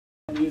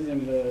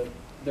using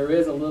there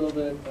is a little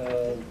bit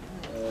of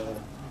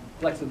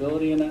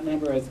flexibility in that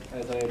number. As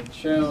I had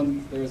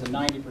shown, there is a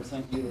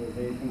 90%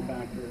 utilization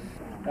factor.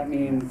 That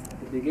means at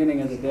the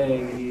beginning of the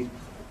day, we need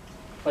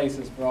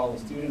places for all the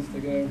students to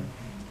go,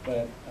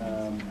 but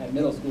at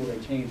middle school, they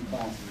change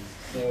classes.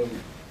 So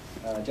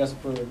just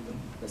for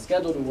the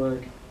schedule to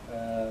work,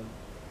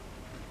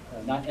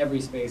 not every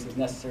space is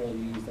necessarily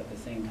used at the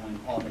same time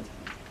all the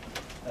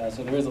time.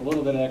 So there is a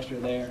little bit extra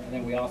there, and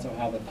then we also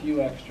have a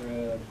few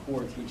extra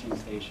core teaching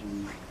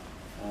stations,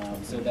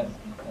 so that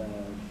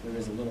there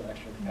is a little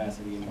extra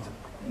capacity.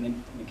 And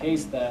in the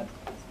case that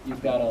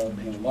you've got a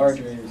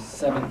larger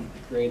 7th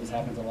grade, this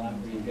happens a lot,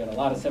 where you've got a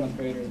lot of 7th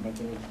graders, but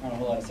there aren't a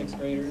whole lot of 6th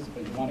graders,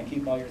 but you want to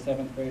keep all your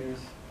 7th graders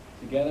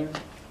together,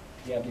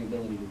 you have the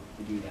ability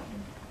to do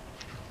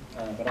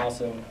that. But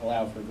also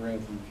allow for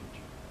growth in the future.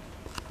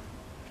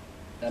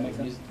 That makes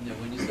sense?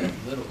 When you say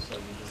little, so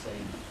you're just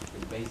saying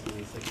it's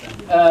basically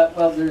 600?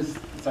 Well, there's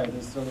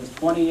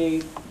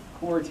 28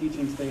 core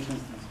teaching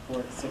stations to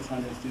support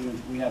 600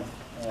 students. We have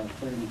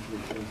 33,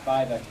 so there's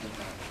 5 extra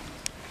classes,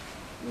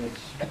 which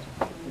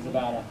is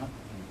about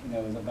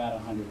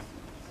 100 students.